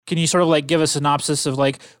Can you sort of like give a synopsis of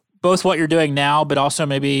like both what you're doing now, but also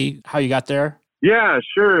maybe how you got there? Yeah,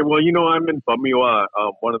 sure. Well, I'm in Pamyua,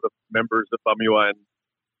 one of the members of Pamyua, and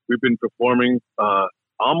we've been performing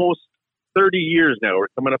almost 30 years now. We're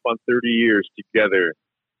coming up on 30 years together.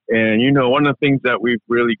 And, one of the things that we've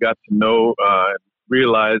really got to know and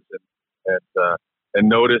realize and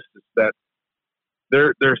notice is that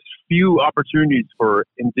there's few opportunities for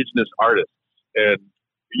Indigenous artists. And,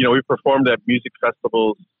 we've performed at music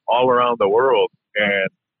festivals all around the world. And,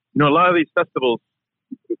 a lot of these festivals,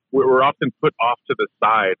 we're often put off to the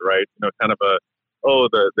side, right? Kind of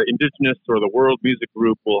the Indigenous or the World Music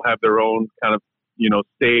Group will have their own kind of,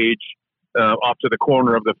 stage off to the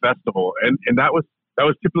corner of the festival. And that was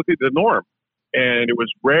typically the norm. And it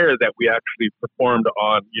was rare that we actually performed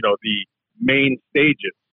on, the main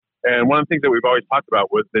stages. And one of the things that we've always talked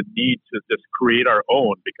about was the need to just create our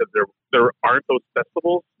own, because there aren't those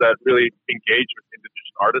festivals that really engage with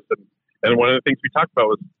Indigenous artists. And one of the things we talked about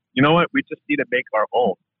was, we just need to make our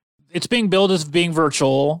own. It's being billed as being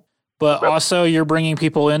virtual, but also you're bringing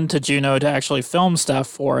people into Juneau to actually film stuff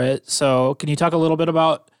for it. So can you talk a little bit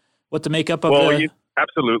about what the makeup of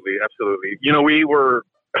Absolutely. We were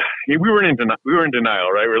in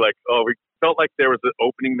denial, right? We're like, we felt like there was an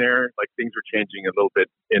opening there, like things were changing a little bit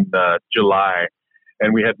in July,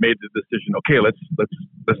 and we had made the decision. Okay, let's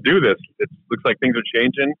do this. It looks like things are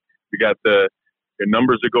changing. We got the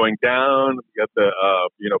numbers are going down. We got the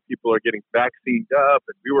people are getting vaccinated up,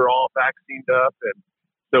 and we were all vaccinated up, and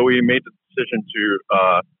so we made the decision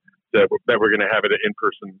that we're going to have it an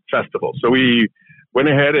in-person festival. So we went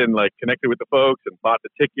ahead and connected with the folks and bought the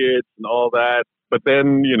tickets and all that. But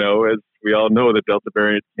then, as we all know, the Delta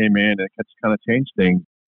variant came in and it just kind of changed things.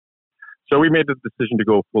 So we made the decision to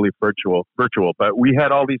go fully virtual, but we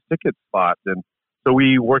had all these tickets bought. And so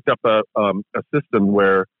we worked up a system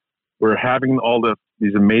where we're having all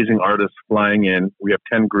these amazing artists flying in. We have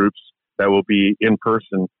 10 groups that will be in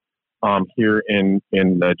person here in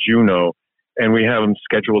Juneau, and we have them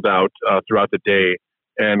scheduled out throughout the day.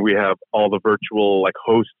 And we have all the virtual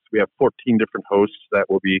hosts. We have 14 different hosts that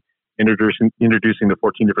will be introducing the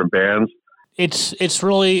 14 different bands. It's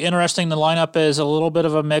really interesting. The lineup is a little bit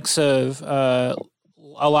of a mix of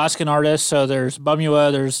Alaskan artists. So there's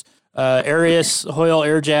Pamyua, there's Arius, Hoyle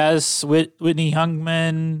Air Jazz, Whitney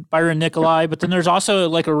Hungman, Byron Nikolai, but then there's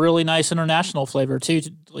also a really nice international flavor too,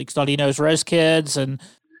 like Stadino's Res Kids and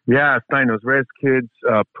Stadino's Res Kids,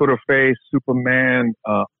 Putofe, Superman,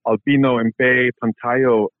 Albino and Bay,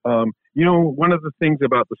 Pantayo. One of the things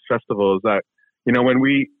about this festival is that when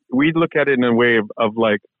we look at it in a way of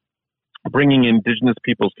bringing Indigenous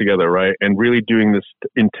peoples together, right, and really doing this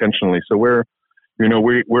intentionally. So we're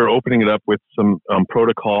opening it up with some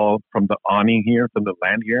protocol from the Ani here, from the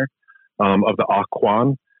land here, of the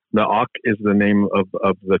Aak'w. The Aak'w is the name of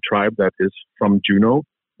the tribe that is from Juneau,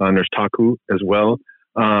 and there's Taku as well.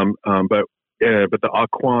 But the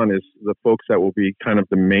Qacung is the folks that will be kind of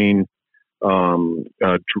the main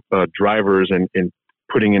drivers in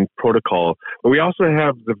putting in protocol. But we also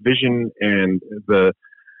have the vision and the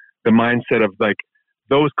mindset of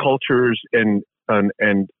those cultures and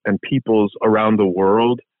peoples around the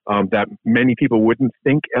world that many people wouldn't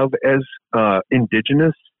think of as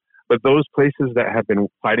indigenous, but those places that have been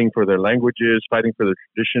fighting for their languages, fighting for their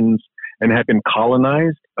traditions, and have been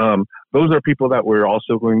colonized. Those are people that we're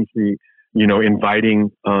also going to be,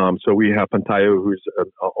 inviting. So we have Pantayo, who's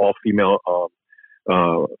an all-female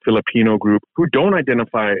Filipino group who don't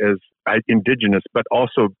identify as indigenous, but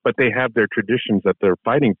they have their traditions that they're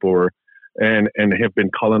fighting for, and have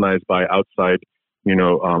been colonized by outside,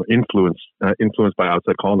 influenced by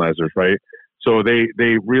outside colonizers, right? So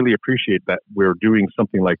they really appreciate that we're doing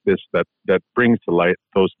something like this that brings to light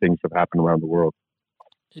those things that happen around the world.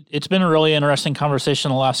 It's been a really interesting conversation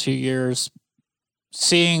the last few years,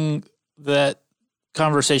 seeing that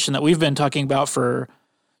conversation that we've been talking about for,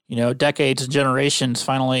 decades and generations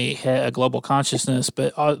finally hit a global consciousness.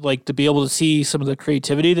 But to be able to see some of the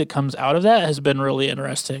creativity that comes out of that has been really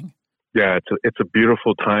interesting. Yeah, it's a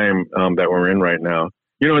beautiful time that we're in right now.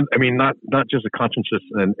 Not just a consciousness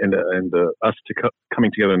and us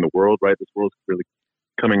coming together in the world, right? This world's really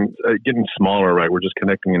getting smaller, right? We're just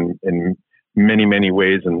connecting in many, many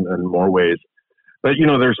ways and more ways. But,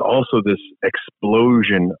 there's also this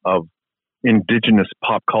explosion of indigenous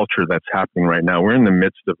pop culture that's happening right now. We're in the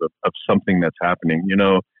midst of something that's happening.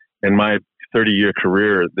 In my 30-year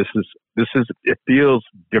career, it feels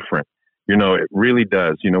different. It really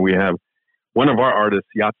does. We have one of our artists,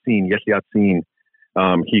 Yatsin,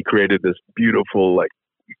 he created this beautiful,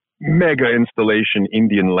 mega installation,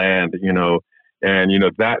 Indian land, and,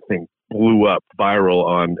 that thing blew up viral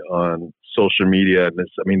on social media and this.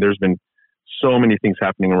 I mean, there's been so many things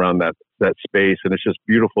happening around that space, and it's just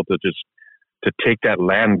beautiful to take that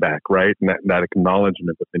land back, right? And that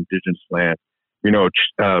acknowledgement of indigenous land. You know,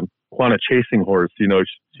 Juana Chasing Horse, you know,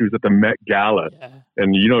 she was at the Met Gala,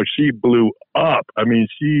 and, you know, she blew up. I mean,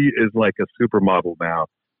 she is like a supermodel now.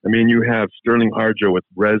 I mean, you have Sterling Harjo with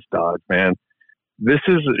Res Dogs, man. This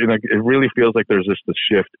is, like, it really feels like there's just a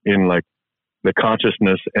shift in, like, the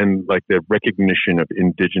consciousness and, like, the recognition of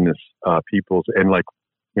indigenous peoples, and, like,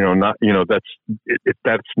 you know, not, you know, that's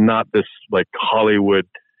not this, like, Hollywood,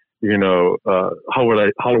 you know,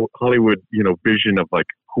 Hollywood, you know, vision of, like,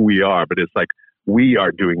 who we are, but it's like, we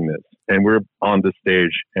are doing this, and we're on the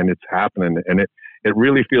stage, and it's happening, and it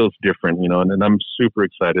really feels different, you know, and I'm super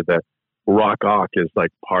excited that Rock Aak'w is, like,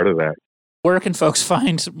 part of that. Where can folks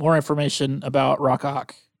find more information about Rock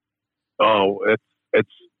Aak'w? Oh, it's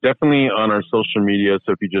definitely on our social media.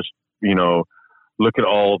 So if you just, you know, look at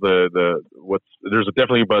all there's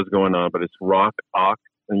definitely a buzz going on, but it's Rock Aak'w,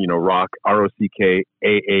 you know, Rock, ROCK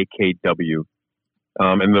AAKW.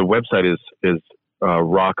 And the website is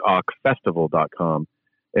rockaakfestival.com.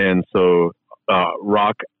 And so,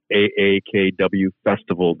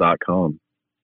 rockaakfestival.com.